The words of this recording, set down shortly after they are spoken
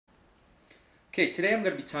Okay, today I'm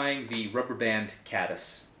going to be tying the rubber band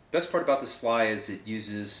caddis. Best part about this fly is it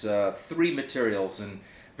uses three materials and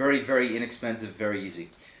very inexpensive, very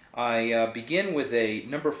easy. I begin with a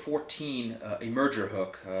number 14 emerger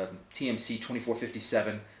hook, TMC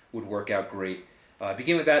 2457 would work out great. I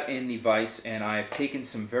begin with that in the vise, and I've taken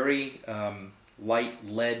some very light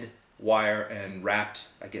lead wire and wrapped,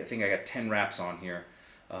 I think I got 10 wraps on here,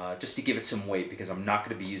 just to give it some weight because I'm not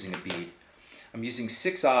going to be using a bead. I'm using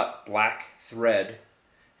 6/0 black thread,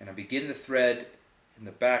 and I begin the thread in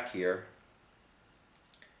the back here,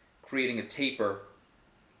 creating a taper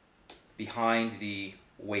behind the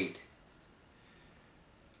weight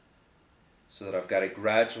so that I've got a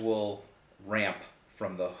gradual ramp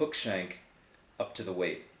from the hook shank up to the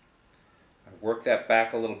weight. I work that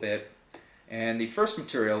back a little bit, and the first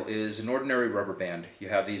material is an ordinary rubber band. You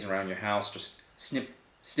have these around your house. Just snip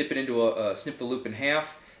it into snip the loop in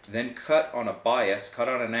half, then cut on a bias, cut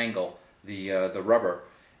on an angle, the rubber,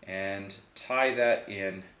 and tie that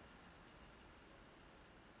in.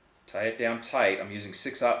 Tie it down tight. I'm using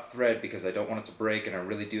 6/0 thread because I don't want it to break, and I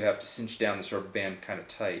really do have to cinch down this rubber band kind of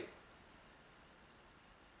tight.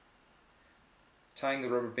 Tying the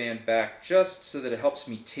rubber band back just so that it helps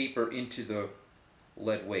me taper into the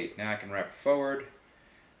lead weight. Now I can wrap forward,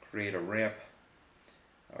 create a ramp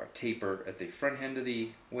or taper at the front end of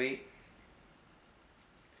the weight.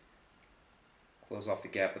 Close off the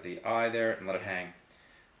gap of the eye there and let it hang.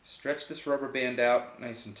 Stretch this rubber band out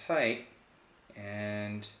nice and tight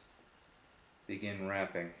and begin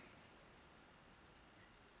wrapping.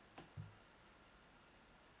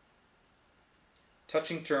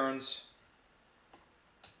 Touching turns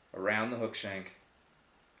around the hook shank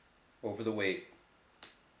over the weight.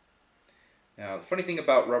 Now the funny thing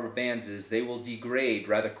about rubber bands is they will degrade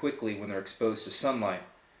rather quickly when they're exposed to sunlight.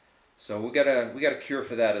 So we got a cure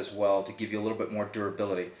for that as well to give you a little bit more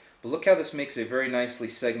durability. But look how this makes a very nicely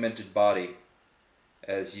segmented body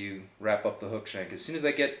as you wrap up the hook shank. As soon as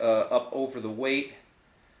I get up over the weight,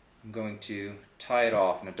 I'm going to tie it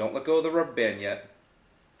off. Now don't let go of the rubber band yet.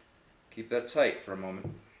 Keep that tight for a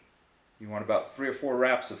moment. You want about 3 or 4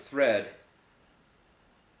 wraps of thread,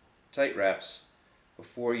 tight wraps,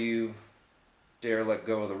 before you dare let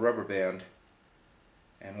go of the rubber band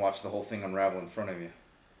and watch the whole thing unravel in front of you.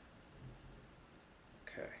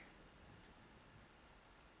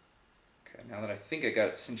 Okay, now that I think I got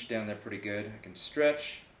it cinched down there pretty good, I can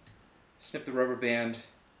stretch, snip the rubber band,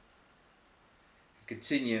 and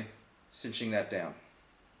continue cinching that down.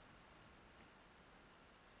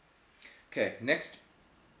 Okay, next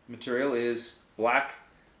material is black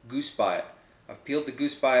goose biot. I've peeled the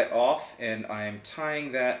goose biot off, and I am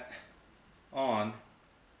tying that on,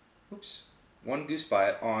 one goose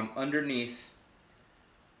biot on underneath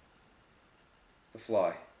the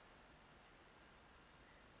fly.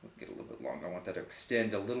 Get a little bit longer. I want that to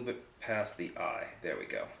extend a little bit past the eye. There we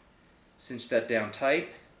go. Cinch that down tight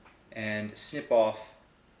and snip off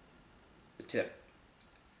the tip.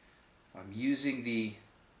 I'm using the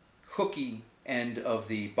hooky end of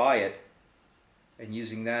the biot and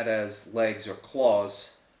using that as legs or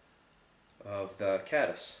claws of the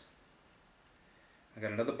caddis. I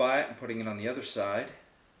got another biot and putting it on the other side.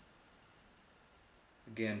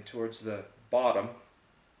 Again, towards the bottom.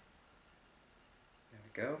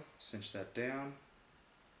 Go, cinch that down,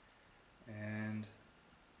 and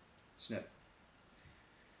snip.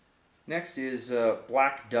 Next is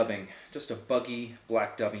black dubbing, just a buggy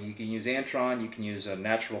black dubbing. You can use Antron, you can use a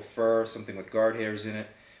natural fur, something with guard hairs in it.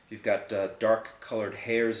 If you've got dark colored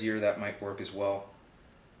hare's ear, that might work as well.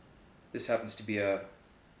 This happens to be a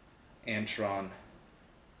Antron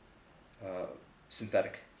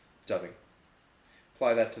synthetic dubbing.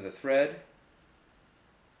 Apply that to the thread,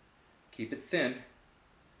 keep it thin,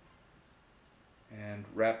 and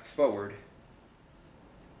wrap forward.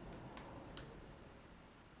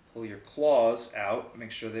 Pull your claws out,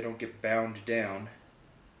 make sure they don't get bound down.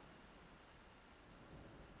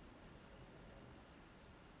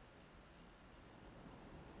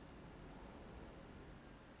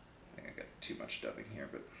 I think I got too much dubbing here,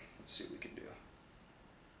 but let's see what we can do. There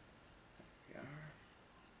we are.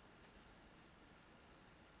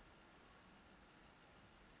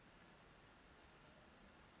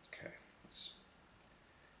 Okay,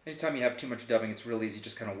 anytime you have too much dubbing, it's real easy.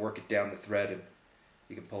 Just kind of work it down the thread and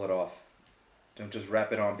you can pull it off. Don't just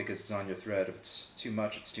wrap it on because it's on your thread. If it's too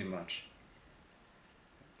much, it's too much.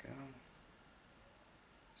 There we go.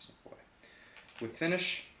 Snip away. Whip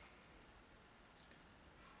finish.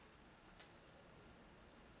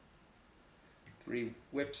 Three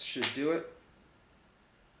whips should do it.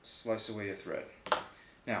 Slice away your thread.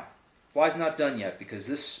 Now, fly's not done yet because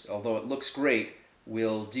this, although it looks great,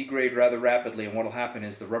 will degrade rather rapidly, and what will happen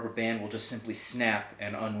is the rubber band will just simply snap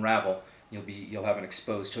and unravel. You'll have an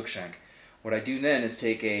exposed hook shank. What I do then is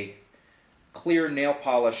take a clear nail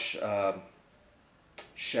polish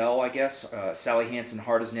shell, I guess. Sally Hansen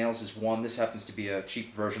Hard as Nails is one. This happens to be a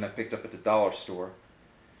cheap version I picked up at the dollar store.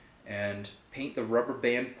 And paint the rubber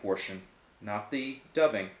band portion, not the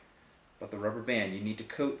dubbing, but the rubber band. You need to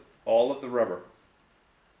coat all of the rubber.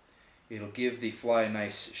 It'll give the fly a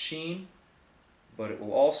nice sheen, but it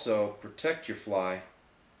will also protect your fly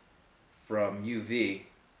from UV,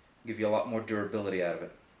 give you a lot more durability out of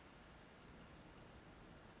it.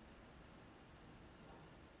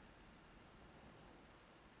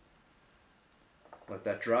 Let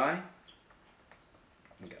that dry.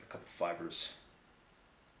 We got a couple fibers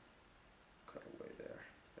cut away there.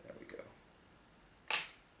 There we go.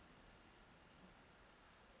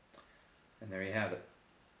 And there you have it.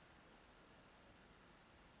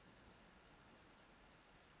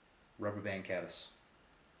 Rubber band caddis.